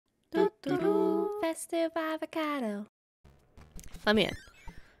Festive avocado. Let me in.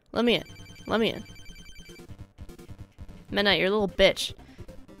 Let me in. Let me in. Midnight, you're a little bitch.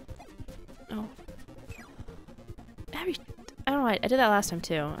 Oh. I don't know, I did that last time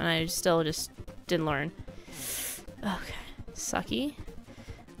too, and I still just didn't learn. Okay. Sucky.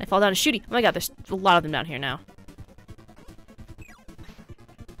 I fall down a shooty. Oh my god, there's a lot of them down here now.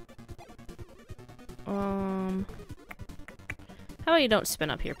 How about you don't spin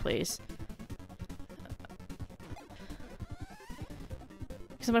up here, please?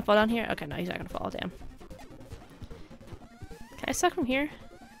 Is someone fall down here? Okay, no, he's not gonna fall, damn. Can I suck from here?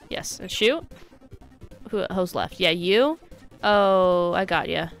 Yes, and shoot. Who's left? Yeah, you? Oh, I got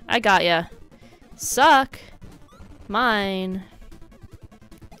ya. I got ya. Suck. Mine.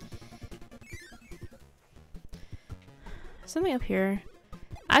 Something up here.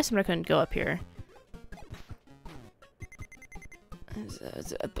 I assumed I couldn't go up here.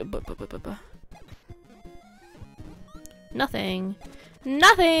 Nothing.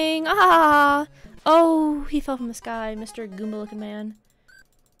 Nothing! Ah! Oh, he fell from the sky, Mr. Goomba-looking man.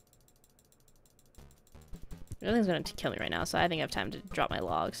 Nothing's gonna kill me right now, so I think I have time to drop my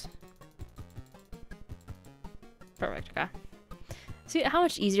logs. Perfect, okay. See how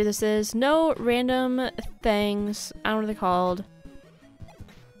much easier this is? No random things. I don't know what they're called.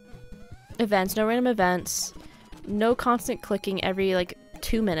 Events. No random events. No constant clicking every, like,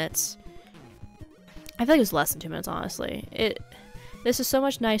 2 minutes. I feel like it was less than 2 minutes, honestly. This is so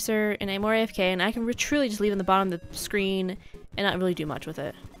much nicer, and I'm more AFK, and I can truly just leave it in the bottom of the screen and not really do much with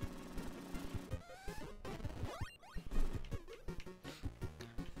it.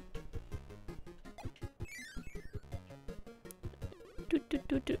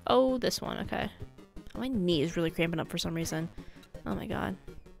 Oh, this one, okay. Oh, my knee is really cramping up for some reason. Oh my god.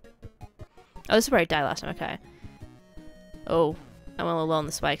 Oh, this is where I died last time, okay. Oh, I went a little low on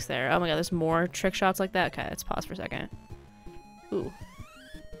the spikes there. Oh my god, there's more trick shots like that? Okay, let's pause for a second. Ooh.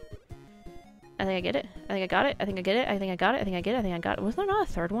 I think I get it. I think I got it. I think I get it. I think I got it. I think I get it. I think I got it. Was there not a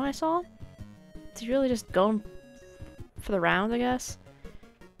third one I saw? Did you really just go for the round, I guess?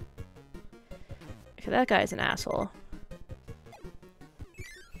 Okay, that guy's an asshole.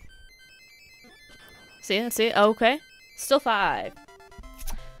 See? Let's see. Oh, okay. Still 5.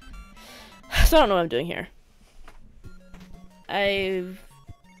 So I don't know what I'm doing here. I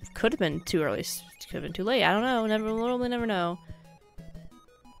could have been too early. Could have been too late. I don't know. Normally never know.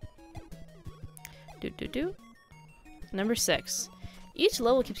 Number 6. Each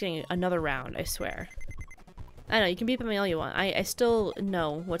level keeps getting another round, I swear. I know, you can beep at me all you want. I still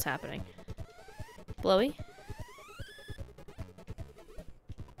know what's happening. Blowy?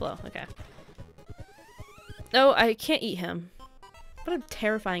 Blow, okay. Oh, I can't eat him. What a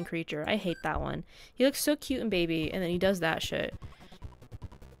terrifying creature. I hate that one. He looks so cute and baby, and then he does that shit.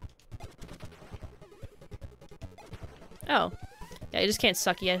 Oh. Yeah, you just can't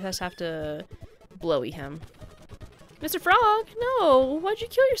suck. You just have to blowy him. Mr. Frog! No! Why'd you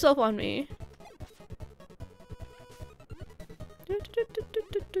kill yourself on me? No!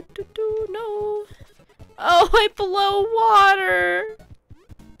 Oh, I blow water!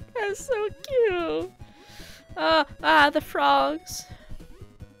 That's so cute! The frogs.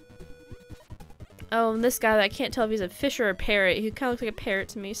 Oh, and this guy, I can't tell if he's a fish or a parrot. He kind of looks like a parrot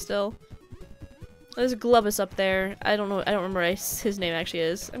to me still. There's Glubus up there. I don't know. I don't remember what his name actually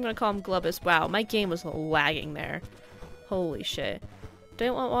is. I'm gonna call him Glubus. Wow, my game was lagging there. Holy shit. Do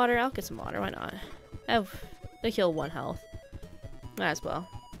I want water? I'll get some water. Why not? They heal 1 health. Might as well.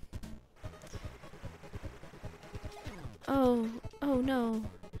 Oh. Oh no.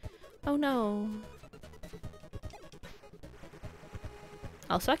 Oh no.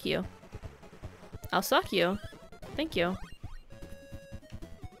 I'll suck you. I'll suck you. Thank you.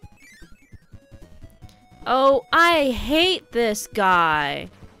 Oh, I hate this guy.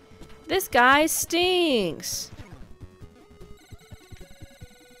 This guy stinks.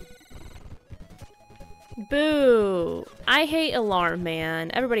 Boo. I hate Alarm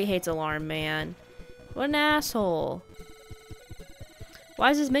Man. Everybody hates Alarm Man. What an asshole. Why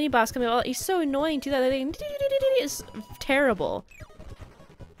is this mini boss coming out? He's so annoying too. That thing is terrible.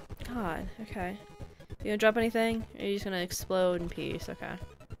 God, okay. You gonna drop anything? Or are you just gonna explode in peace? Okay.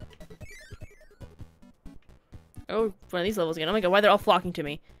 Oh, one of these levels again. Oh my god, why they're all flocking to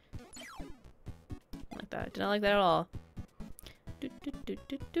me? Like that. Did not like that at all.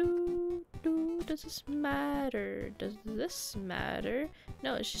 Does this matter? Does this matter?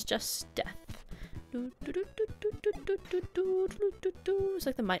 No, it's just death. It's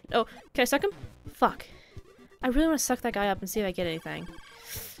like the might. Oh, can I suck him? Fuck. I really want to suck that guy up and see if I get anything.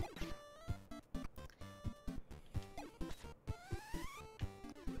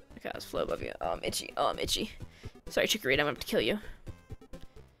 Okay, let's float above you. Oh, I'm itchy. Oh, I'm itchy. Sorry, Chikorita, I'm gonna have to kill you.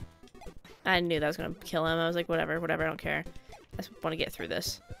 I knew that was gonna kill him. I was like, whatever, whatever, I don't care. I just want to get through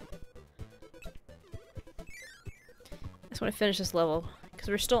this. I just want to finish this level. Because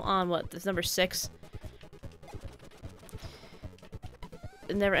we're still on, what, this number 6?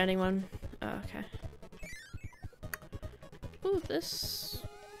 The never-ending one. Oh, okay. Ooh, this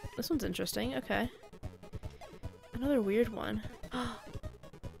one's interesting. Okay. Another weird one.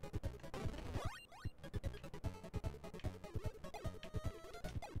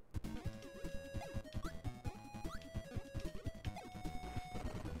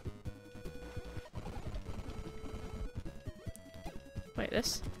 Wait,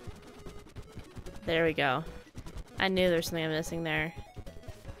 this? There we go. I knew there was something I'm missing there.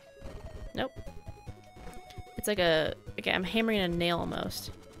 Nope. It's like a... Okay, I'm hammering a nail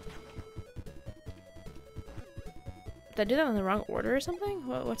almost. Did I do that in the wrong order or something?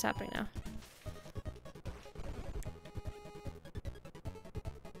 What's happening now?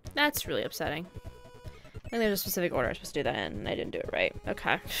 That's really upsetting. I think there's a specific order I'm supposed to do that in, and I didn't do it right.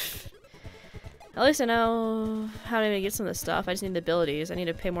 Okay. At least I know how to get some of this stuff. I just need the abilities. I need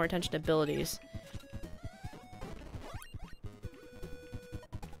to pay more attention to abilities.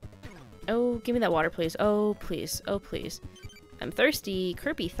 Oh, give me that water, please. Oh, please. Oh, please. I'm thirsty.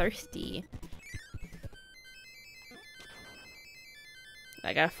 Kirby thirsty.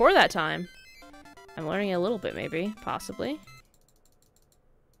 I got a 4 that time. I'm learning a little bit, maybe. Possibly.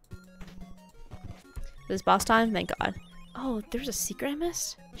 This boss time? Thank God. Oh, there's a secret I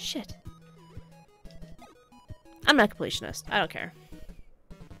missed? Shit. I'm not a completionist. I don't care.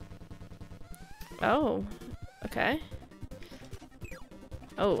 Oh. Okay.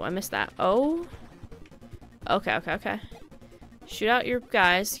 Oh, I missed that. Oh. Okay, okay, okay. Shoot out your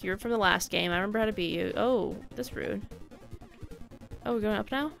guys. You're from the last game. I remember how to beat you. Oh, that's rude. Oh, we're going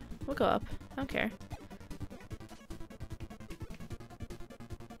up now? We'll go up. I don't care.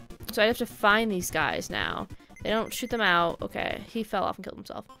 So I have to find these guys now. They don't shoot them out. Okay, he fell off and killed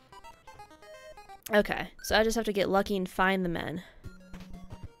himself. Okay, so I just have to get lucky and find the men.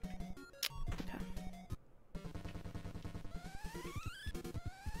 Okay.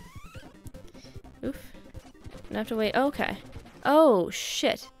 Oof. I have to wait. Oh, okay. Oh,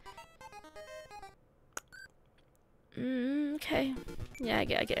 shit. Okay. Yeah, I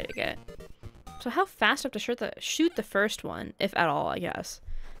get it. So how fast do I have to shoot the first one, if at all, I guess?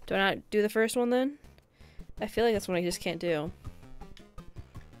 Do I not do the first one then? I feel like that's one I just can't do.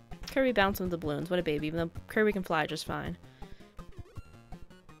 Kirby bouncing with the balloons. What a baby. Even though Kirby can fly just fine.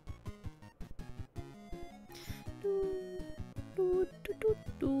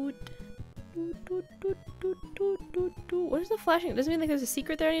 What is the flashing? Does it mean like there's a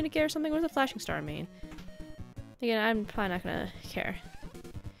secret there I need to get or something? What does the flashing star mean? Again, I'm probably not gonna care.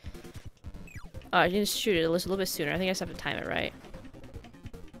 Oh, I need to shoot it a little bit sooner. I think I just have to time it right.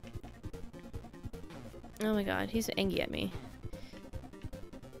 Oh my god, he's angry at me.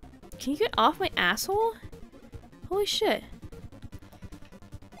 Can you get off my asshole? Holy shit.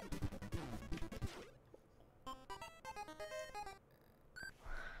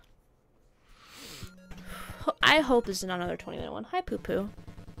 I hope this is not another 20-minute one. Hi, poo-poo.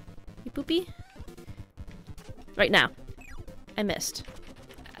 You poopy? Right now. I missed.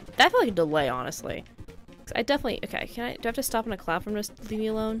 That felt like a delay, honestly. I definitely... Okay, do I have to stop on a cloud for him to leave me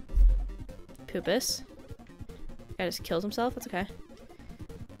alone? Poopus. Guy just kills himself? That's okay.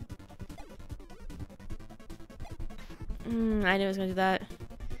 I knew I was gonna do that.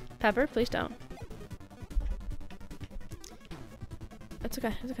 Pepper, please don't. That's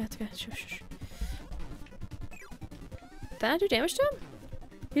okay, it's okay, it's okay. Shh. Did I do damage to him?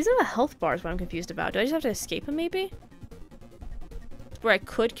 He doesn't have a health bar is what I'm confused about. Do I just have to escape him, maybe? Where I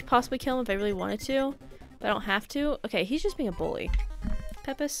could possibly kill him if I really wanted to, but I don't have to? Okay, he's just being a bully.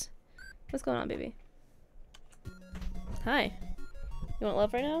 Pepus, what's going on, baby? Hi. You want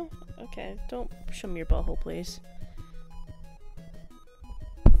love right now? Okay, don't show me your butthole, please.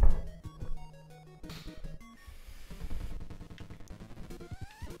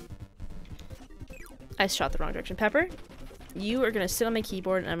 I shot the wrong direction. Pepper, you are gonna sit on my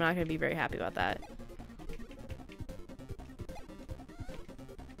keyboard and I'm not gonna be very happy about that.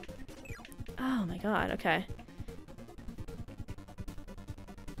 Oh my god, okay.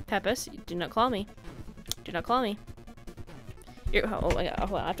 Pepus, do not claw me. Do not claw me. Oh my god,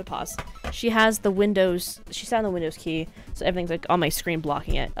 hold on, I have to pause. She has the Windows, she sat on the Windows key, so everything's like on my screen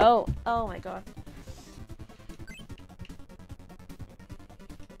blocking it. Oh my god.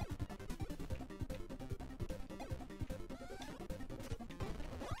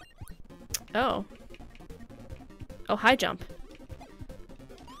 Oh, high jump.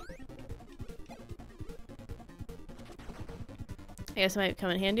 guess it might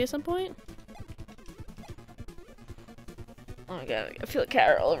come in handy at some point. Oh my god, I feel a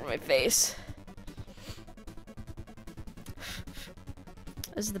cat all over my face.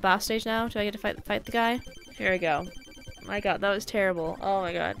 This is the boss stage now? Do I get to fight the guy? Here we go. My god, that was terrible. Oh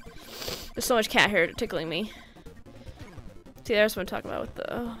my god. There's so much cat hair tickling me. See, there's what I'm talking about with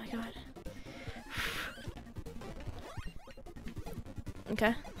the... Oh my god.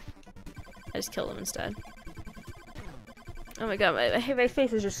 Okay. I just killed him instead. Oh my god, my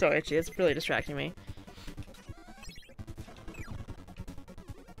face is just so itchy. It's really distracting me.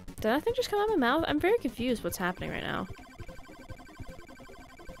 Did that thing just come out of my mouth? I'm very confused what's happening right now.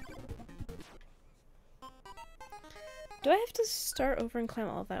 Do I have to start over and climb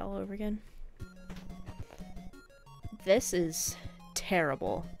all of that all over again? This is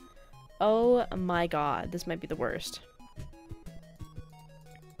terrible. Oh my god, this might be the worst.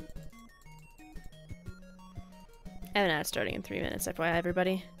 I have an ad starting in 3 minutes, FYI,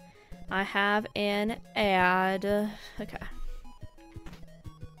 everybody. I have an ad. Okay.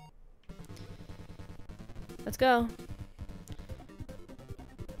 Let's go.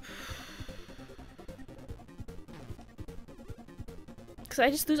 Because I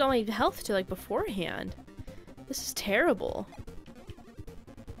just lose all my health to, like, beforehand. This is terrible.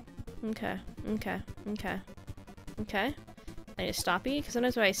 Okay, okay, okay, okay. I need to stop you, because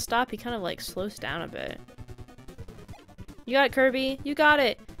sometimes when I stop, he kind of, like, slows down a bit. You got it, Kirby! You got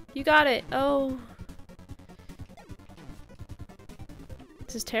it! You got it! Oh.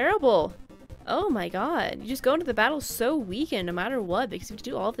 This is terrible. Oh my god. You just go into the battle so weakened no matter what, because you have to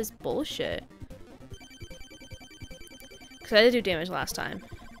do all this bullshit. Because I did do damage last time.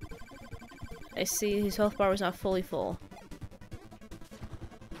 I see his health bar was not fully full.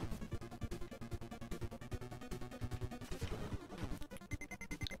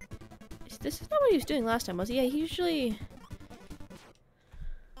 This is not what he was doing last time, was he? Yeah, he usually...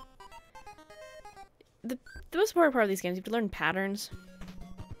 The most important part of these games, you have to learn patterns.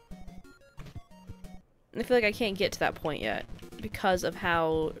 And I feel like I can't get to that point yet, because of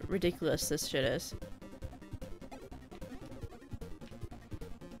how ridiculous this shit is.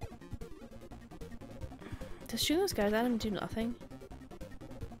 Does shooting those guys at him do nothing?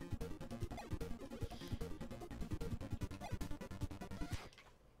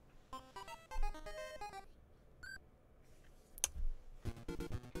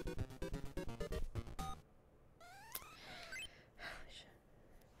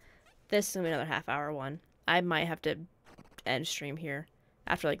 This is gonna be another half-hour one. I might have to end stream here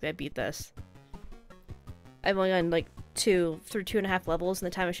after like I beat this. I've only gone like through 2.5 levels in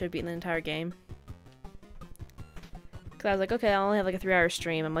the time I should have beaten the entire game. Cause I was like, okay, I only have like a 3-hour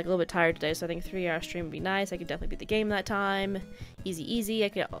stream. I'm like a little bit tired today, so I think a 3-hour stream would be nice. I could definitely beat the game that time. Easy, easy. I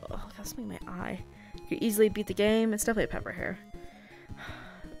could. Oh, that's something in my eye. I could easily beat the game. It's definitely a pepper hair.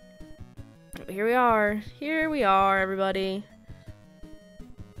 But here we are. Here we are, everybody.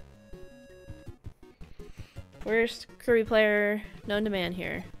 Worst Kirby player known to man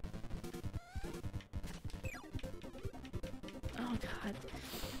here. Oh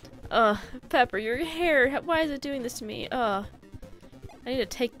god. Pepper, your hair. Why is it doing this to me? I need to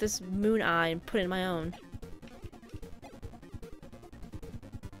take this moon eye and put it in my own.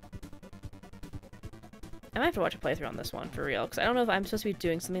 I might have to watch a playthrough on this one for real, because I don't know if I'm supposed to be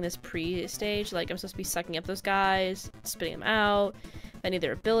doing something this pre-stage, like I'm supposed to be sucking up those guys, spitting them out, any of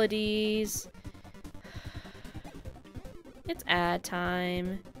their abilities. It's ad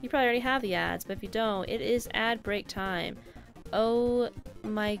time. You probably already have the ads, but if you don't, it is ad break time. Oh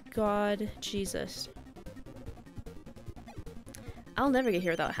my god, Jesus. I'll never get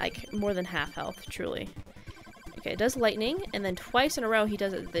here without like more than half health, truly. Okay, it does lightning, and then twice in a row he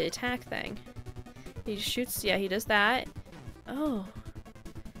does the attack thing. He just shoots, yeah, he does that. Oh.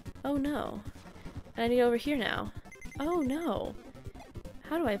 Oh no. And I need to go over here now. Oh no.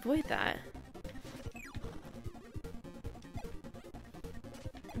 How do I avoid that?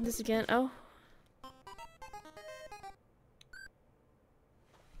 This again. Oh.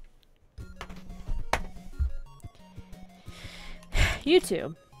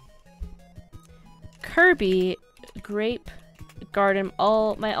 YouTube. Kirby, grape, garden,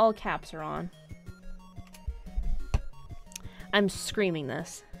 all caps are on. I'm screaming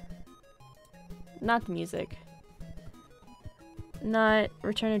this. Not the music. Not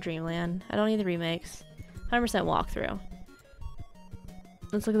Return to Dreamland. I don't need the remakes. 100% walkthrough.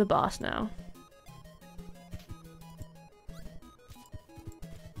 Let's look at the boss now.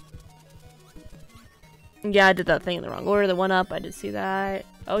 Yeah, I did that thing in the wrong order. The 1-up, I did see that.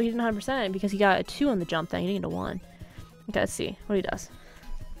 Oh, he didn't 100% because he got a 2 on the jump thing. He didn't get a 1. Okay, let's see what he does.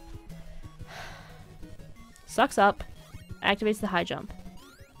 Sucks up. Activates the high jump.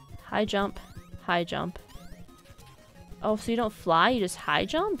 High jump. High jump. Oh, so you don't fly, you just high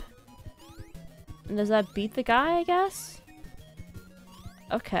jump? And does that beat the guy, I guess?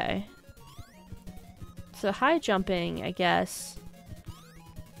 Okay. So high jumping, I guess,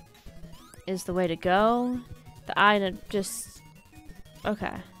 is the way to go. The eye just...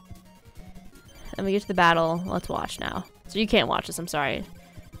 Okay. Then we get to the battle. Let's watch now. So you can't watch this, I'm sorry.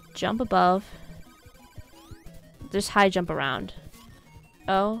 Jump above. Just high jump around.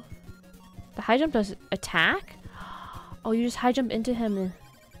 Oh. The high jump does attack? Oh, you just high jump into him.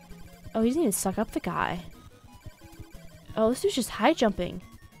 Oh, he doesn't even suck up the guy. Oh, this dude's just high jumping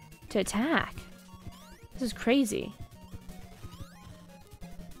to attack. This is crazy.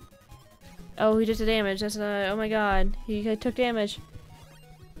 Oh, he did the damage. That's oh my god. He took damage.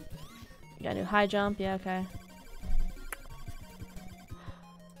 Got a new high jump. Yeah, okay.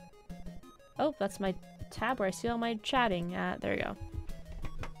 Oh, that's my tab where I see all my chatting at. There we go.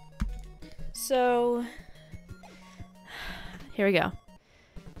 So, here we go.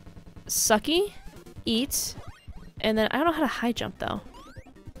 Sucky, eat, and then I don't know how to high jump though.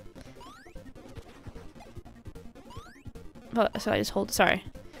 Oh, so I just hold, sorry.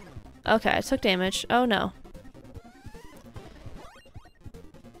 Okay, I took damage. Oh no.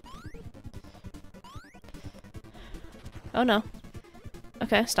 Oh no.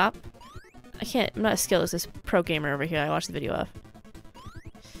 Okay, stop. I can't, I'm not as skilled as this pro gamer over here I watched the video of.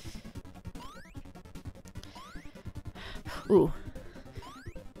 Ooh.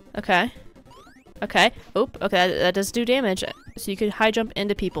 Okay. Okay. Oop. Okay, that does do damage. So you could high jump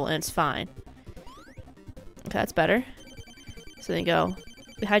into people and it's fine. Okay, that's better. So then you go.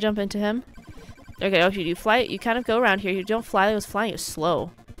 You high jump into him. Okay, if you fly, you kind of go around here. You don't fly like it was flying, it was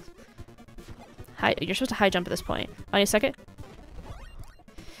slow. You're supposed to high jump at this point. On a second.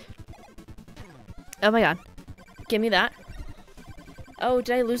 Oh my god. Give me that. Oh,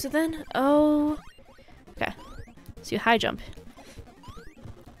 did I lose it then? Oh. Okay. So you high jump.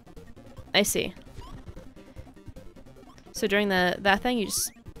 I see. So during that thing, you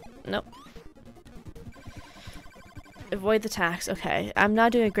just... Nope. Avoid the attacks. Okay. I'm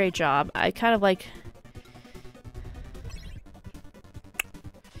not doing a great job. I kind of like...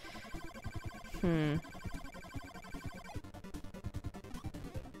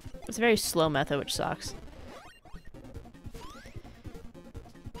 It's a very slow method, which sucks.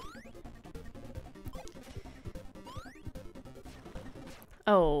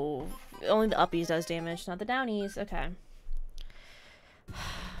 Oh, only the uppies does damage, not the downies. Okay.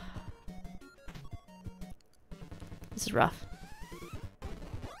 This is rough.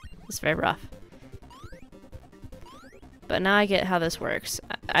 This is very rough. But now I get how this works.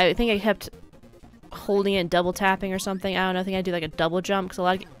 I think I kept holding it and double tapping or something. I don't know. I think I do like a double jump because a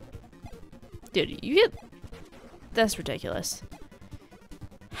lot of... Dude, you get... That's ridiculous.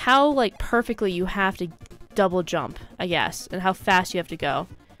 How, like, perfectly you have to double jump, I guess, and how fast you have to go.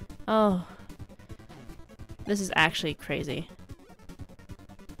 Oh. This is actually crazy.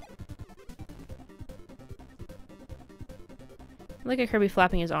 Look at Kirby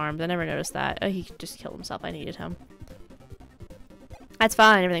flapping his arms. I never noticed that. Oh, he just killed himself. I needed him. That's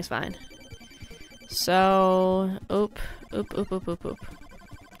fine. Everything's fine. So... Oop. Oop, oop, oop, oop, oop.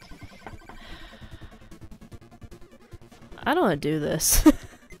 I don't want to do this.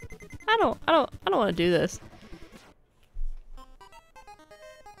 I don't want to do this.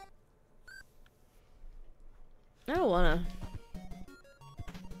 I don't want to.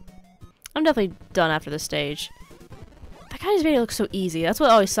 I'm definitely done after this stage. That guy just made it look so easy. That's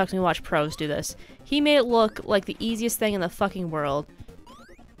what always sucks when you watch pros do this. He made it look like the easiest thing in the fucking world.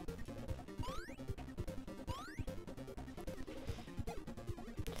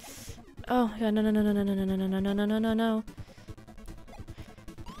 Oh god, no, no, no, no, no, no, no, no, no, no, no, no, no, no.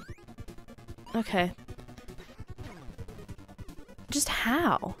 Okay. Just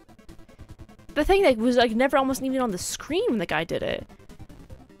how? The thing that was like never almost even on the screen when the guy did it.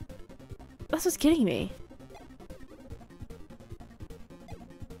 That's what's getting me.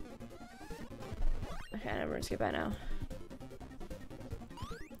 Okay, I'm gonna skip that now.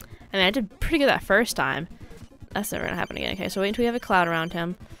 I mean, I did pretty good that first time. That's never gonna happen again. Okay, so wait until we have a cloud around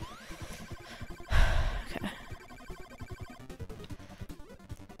him. Okay.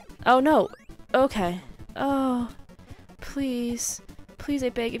 Oh no. Okay. Oh. Please. Please, I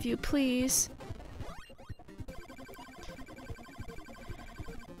beg of you. Please.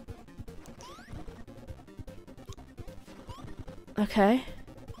 Okay.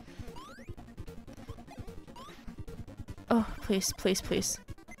 Oh, please, please, please.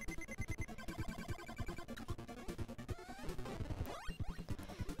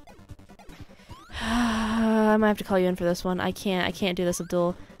 I might have to call you in for this one. I can't do this,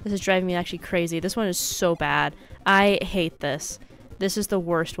 Abdul. This is driving me actually crazy. This one is so bad. I hate this. This is the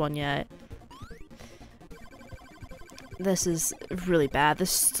worst one yet. This is really bad. The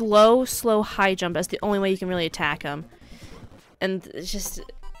slow high jump is the only way you can really attack him. And it's just,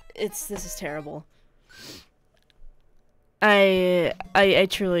 this is terrible. I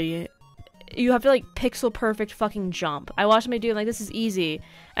truly, you have to like pixel perfect fucking jump. I watch somebody do it, like, this is easy.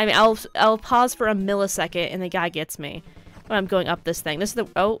 I mean, I'll pause for a millisecond and the guy gets me when I'm going up this thing. This is the,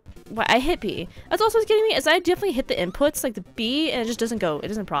 oh, what, I hit B. That's also what's getting me, is I definitely hit the inputs, like the B, and it just doesn't go, it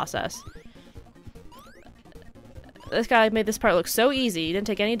doesn't process. This guy made this part look so easy, he didn't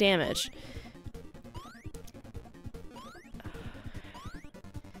take any damage.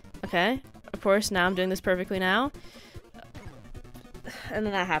 Okay, of course, now I'm doing this perfectly now. And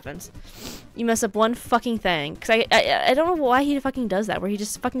then that happens. You mess up one fucking thing. Because I don't know why he fucking does that, where he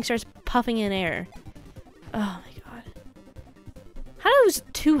just fucking starts puffing in air. Oh my god. How did I lose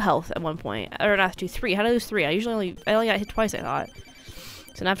 2 health at one point? Or not 2, 3. How did I lose 3? I only got hit twice, I thought.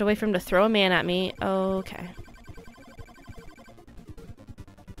 So now I have to wait for him to throw a man at me. Okay.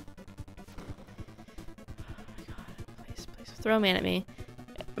 Please throw a man at me.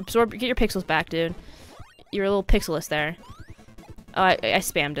 Absorb, get your pixels back, dude. You're a little pixelist there. Oh, I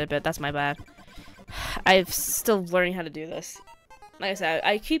spammed it, but that's my bad. I'm still learning how to do this. Like I said,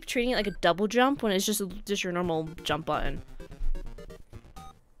 I keep treating it like a double jump when it's just your normal jump button.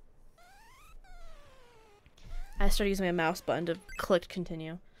 I started using my mouse button to click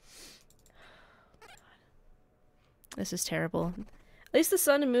continue. This is terrible. At least the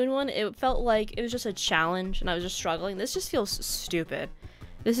Sun and Moon one, it felt like it was just a challenge and I was just struggling. This just feels stupid.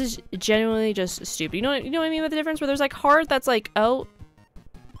 This is genuinely just stupid. You know what I mean by the difference? Where there's like hard that's like, oh.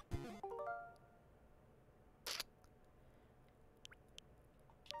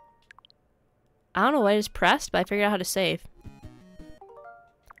 I don't know what I just pressed, but I figured out how to save.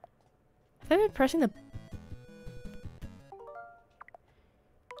 Have I been pressing the...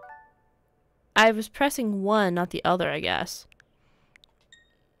 I was pressing one, not the other, I guess.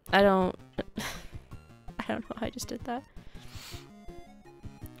 I don't know how I just did that.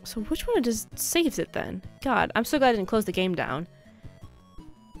 So which one just saves it then? God, I'm so glad I didn't close the game down.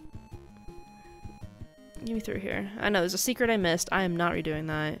 Get me through here. I know, there's a secret I missed. I am not redoing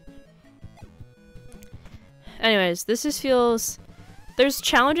that. Anyways, this just feels... There's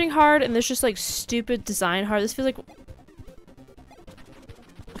challenging hard, and there's just, like, stupid design hard. This feels like...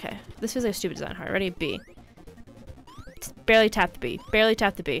 Okay, this feels like stupid design hard. Ready? B. Barely tap the B. Barely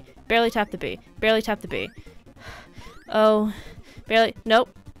tap the B. Barely tap the B. Barely tap the B. Oh. Barely...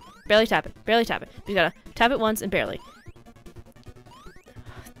 Nope. Barely tap it. Barely tap it. You gotta tap it once and barely.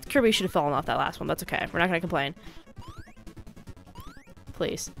 Kirby should have fallen off that last one. That's okay. We're not gonna complain.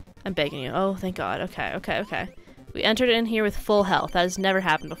 Please. I'm begging you. Oh, thank God. Okay, okay, okay. We entered in here with full health. That has never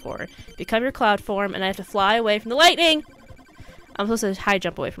happened before. Become your cloud form, and I have to fly away from the lightning! I'm supposed to high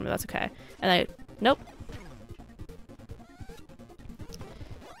jump away from it. That's okay. And I... Nope.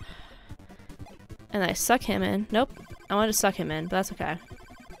 And I suck him in. Nope. I wanted to suck him in, but that's okay.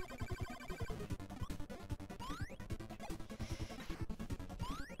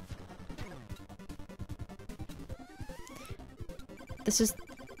 This is...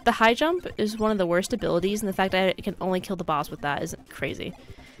 The high jump is one of the worst abilities, and the fact that I can only kill the boss with that is crazy.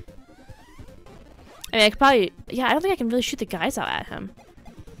 I mean, I could probably... Yeah, I don't think I can really shoot the guys out at him.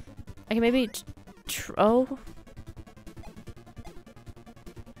 I can maybe... Oh...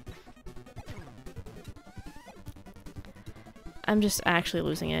 I'm just actually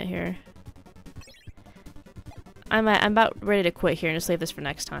losing it here. I'm about ready to quit here and just save this for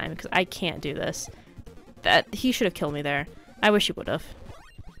next time, because I can't do this. He should have killed me there. I wish he would have.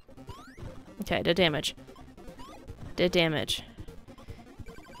 Okay, did damage. Did damage.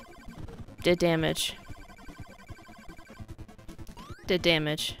 Did damage. Did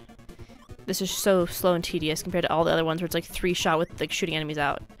damage. This is so slow and tedious compared to all the other ones where it's like 3-shot with like shooting enemies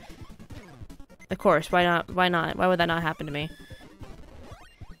out. Of course, why not? Why not? Why would that not happen to me?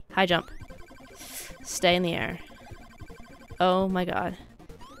 High jump. Stay in the air. Oh my god.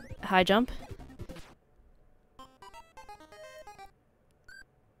 High jump.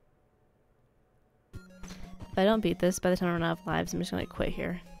 If I don't beat this by the time I run out of lives, I'm just gonna quit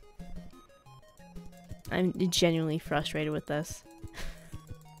here. I'm genuinely frustrated with this.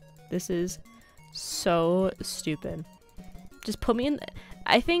 This is so stupid. Just put me in...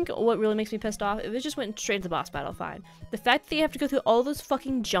 I think what really makes me pissed off, if it just went straight to the boss battle, fine. The fact that you have to go through all those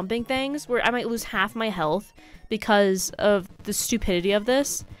fucking jumping things where I might lose half my health because of the stupidity of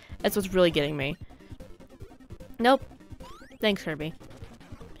this, that's what's really getting me. Nope. Thanks, Kirby.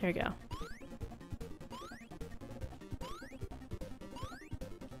 Here we go.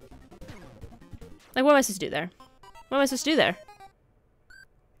 Like, what am I supposed to do there? What am I supposed to do there?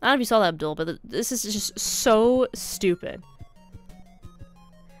 I don't know if you saw that, Abdul, but this is just so stupid.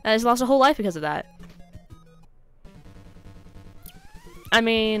 And I just lost a whole life because of that. I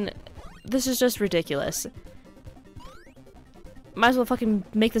mean, this is just ridiculous. Might as well fucking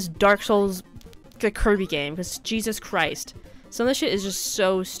make this Dark Souls Kirby game, because Jesus Christ. Some of this shit is just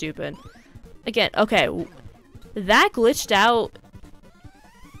so stupid. Again, okay, that glitched out.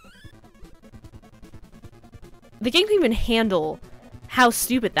 The game couldn't even handle how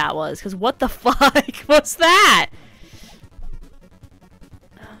stupid that was, because what the fuck was that?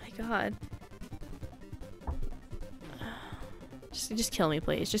 Oh my god. Just kill me,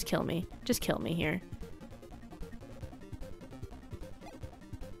 please. Just kill me. Just kill me here.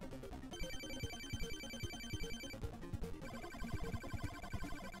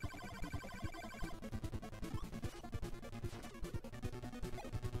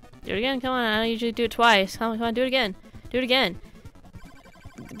 Do it again, come on, I usually do it twice. Come on, do it again. Do it again.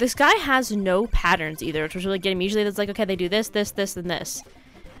 This guy has no patterns either, which was really getting me. Usually it's like, okay, they do this, this, this, and this.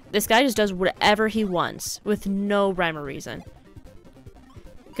 This guy just does whatever he wants, with no rhyme or reason.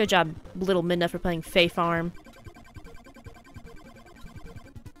 Good job, little Midna, for playing Fae Farm.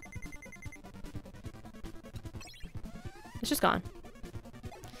 It's just gone.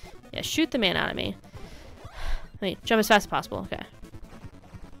 Yeah, shoot the man out of me. Wait, jump as fast as possible, okay.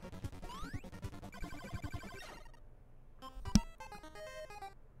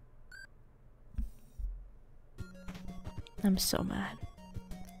 I'm so mad.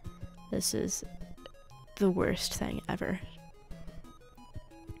 This is the worst thing ever.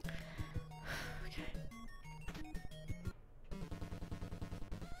 Okay.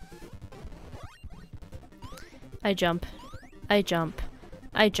 I jump. I jump.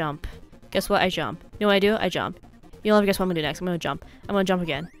 I jump. Guess what? I jump. You know what I do? I jump. You'll never guess what I'm gonna do next. I'm gonna jump. I'm gonna jump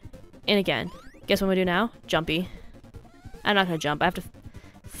again. And again. Guess what I'm gonna do now? Jumpy. I'm not gonna jump. I have to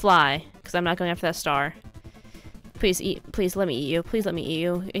fly, because I'm not going after that star. Please eat. Please let me eat you. Please let me eat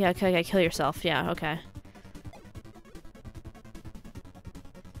you. Yeah, okay, kill yourself. Yeah, okay.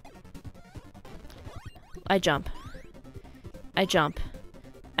 I jump. I jump.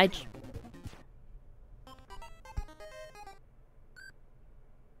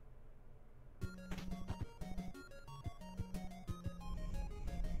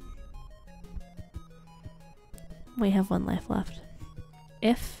 We have one life left.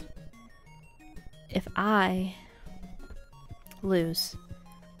 If I lose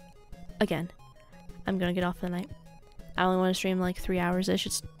again, I'm gonna get off for the night. I only want to stream like 3 hours-ish.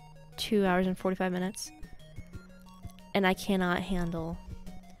 It's 2 hours and 45 minutes. And I cannot handle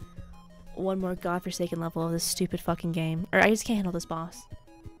one more godforsaken level of this stupid fucking game. Or I just can't handle this boss.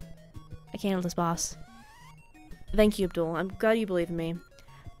 I can't handle this boss. Thank you, Abdul. I'm glad you believe in me.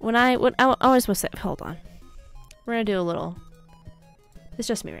 I was supposed to say, hold on. We're gonna do a little. It's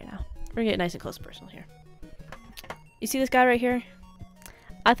just me right now. We're gonna get nice and close and personal here. You see this guy right here?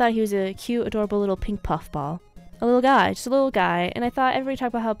 I thought he was a cute, adorable little pink puffball. A little guy, just a little guy. And I thought everybody talked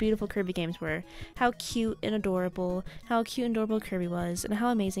about how beautiful Kirby games were. How cute and adorable. How cute and adorable Kirby was. And how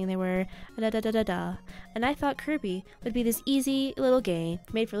amazing they were. Da da da da da. And I thought Kirby would be this easy little game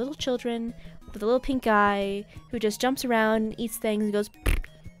made for little children with a little pink guy who just jumps around and eats things and goes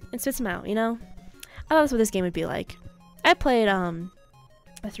and spits them out, you know? I thought that's what this game would be like. I played a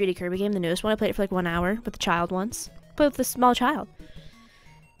 3D Kirby game, the newest one. I played it for like 1 hour with a child once. Played with a small child.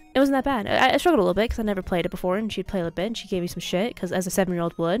 It wasn't that bad. I struggled a little bit because I never played it before, and she'd play a bit, and she gave me some shit because as a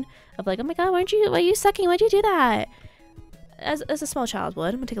 7-year-old would, of like, oh my god, why are you sucking? Why'd you do that? As a small child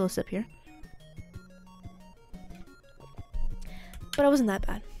would. I'm gonna take a little sip here. But it wasn't that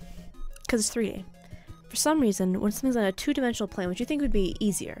bad because it's 3D. For some reason, when something's on a 2-dimensional plane, which you think would be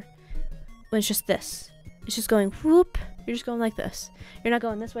easier, when it's just this, it's just going whoop. You're just going like this. You're not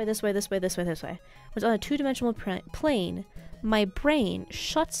going this way, this way, this way, this way, this way. When it's on a 2-dimensional plane, my brain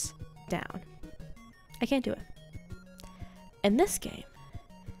shuts down. I can't do it. And this game,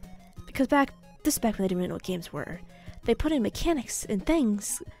 because this is back when they didn't really know what games were, they put in mechanics and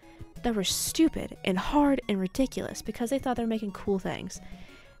things that were stupid and hard and ridiculous because they thought they were making cool things.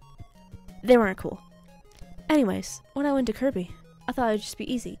 They weren't cool. Anyways, when I went to Kirby, I thought it would just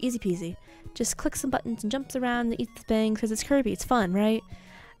be easy peasy. Just click some buttons and jumps around and eats the things because it's Kirby. It's fun, right?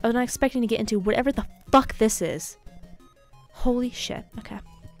 I was not expecting to get into whatever the fuck this is. Holy shit. Okay.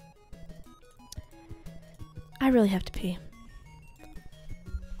 I really have to pee.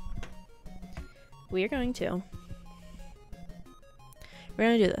 We're going to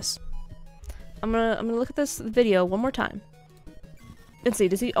do this. I'm gonna look at this video one more time. And see,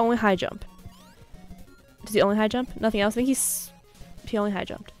 does he only high jump? Does he only high jump? Nothing else? I think he only high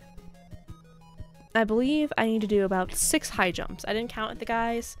jumped. I believe I need to do about 6 high jumps. I didn't count the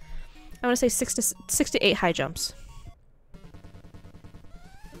guys. I want to say 6 to 8 high jumps.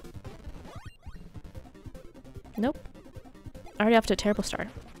 Nope. Already off to a terrible start.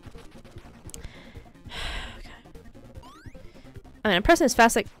 Okay. I mean, I'm pressing as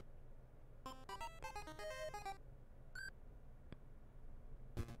fast like...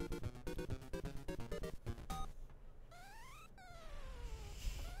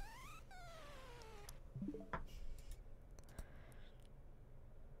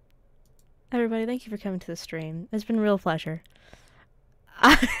 Everybody, thank you for coming to the stream. It's been a real pleasure.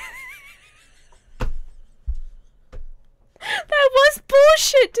 That was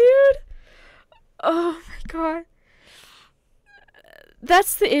bullshit, dude! Oh my god.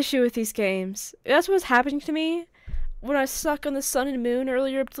 That's the issue with these games. That's what was happening to me when I was stuck on the sun and moon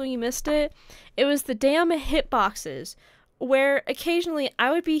earlier until you missed it. It was the damn hitboxes where occasionally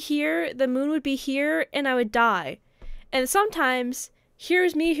I would be here, the moon would be here, and I would die. And sometimes...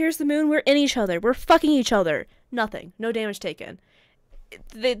 Here's me, here's the moon, we're in each other. We're fucking each other. Nothing. No damage taken.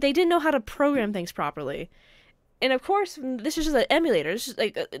 They didn't know how to program things properly. And of course, this is just an emulator. It's just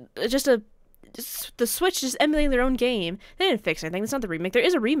like, the Switch just emulating their own game. They didn't fix anything. It's not the remake. There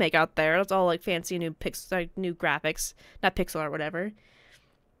is a remake out there. It's all like fancy new new graphics. Not pixel art, whatever.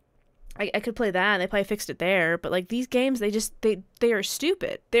 I could play that and they probably fixed it there. But like these games, they are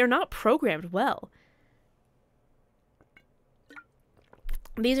stupid. They are not programmed well.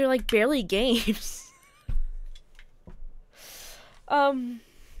 These are like barely games. Let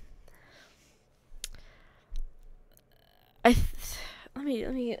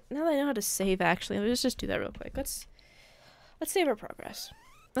me now that I know how to save, actually, let's just do that real quick. Let's save our progress.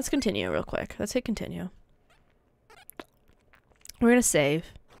 Let's continue real quick. Let's hit continue. We're gonna save.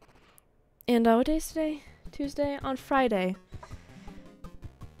 And what day is today? Tuesday? On Friday.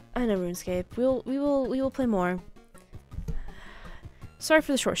 I know RuneScape. We will play more. Sorry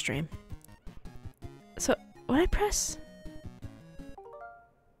for the short stream. So, what did I press?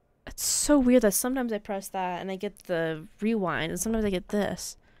 It's so weird that sometimes I press that and I get the rewind, and sometimes I get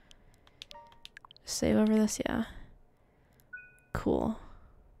this. Save over this, yeah. Cool.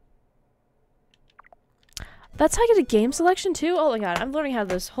 That's how I get a game selection too? Oh my god, I'm learning how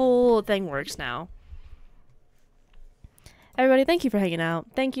this whole thing works now. Everybody, thank you for hanging out.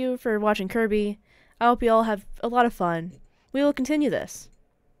 Thank you for watching Kirby. I hope you all have a lot of fun. We will continue this.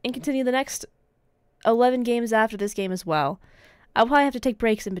 And continue the next 11 games after this game as well. I'll probably have to take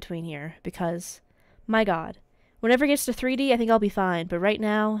breaks in between here, because, my god. Whenever it gets to 3D, I think I'll be fine. But right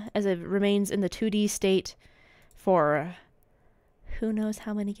now, as it remains in the 2D state for who knows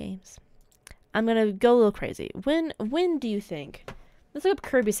how many games, I'm gonna go a little crazy. When do you think? Let's look up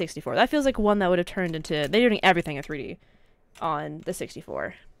Kirby 64. That feels like one that would have turned into... They're doing everything in 3D on the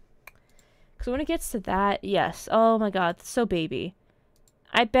 64. Because when it gets to that, yes. Oh my god, it's so baby.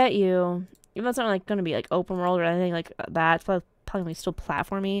 I bet you, even though it's not like going to be like open world or anything like that, it's probably going to be still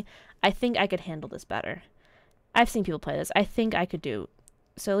platformy, I think I could handle this better. I've seen people play this. I think I could do...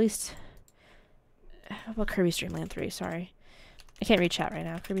 So at least... How about Kirby Dreamland 3? Sorry. I can't read chat right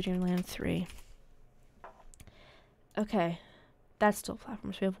now. Kirby Dreamland 3. Okay. That's still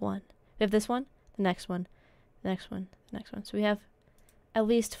platforms. We have one. We have this one, the next one, the next one, the next one. So we have at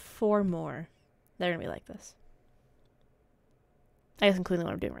least 4 more that are going to be like this. I guess including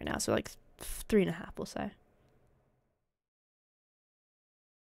what I'm doing right now. So like 3.5, we'll say.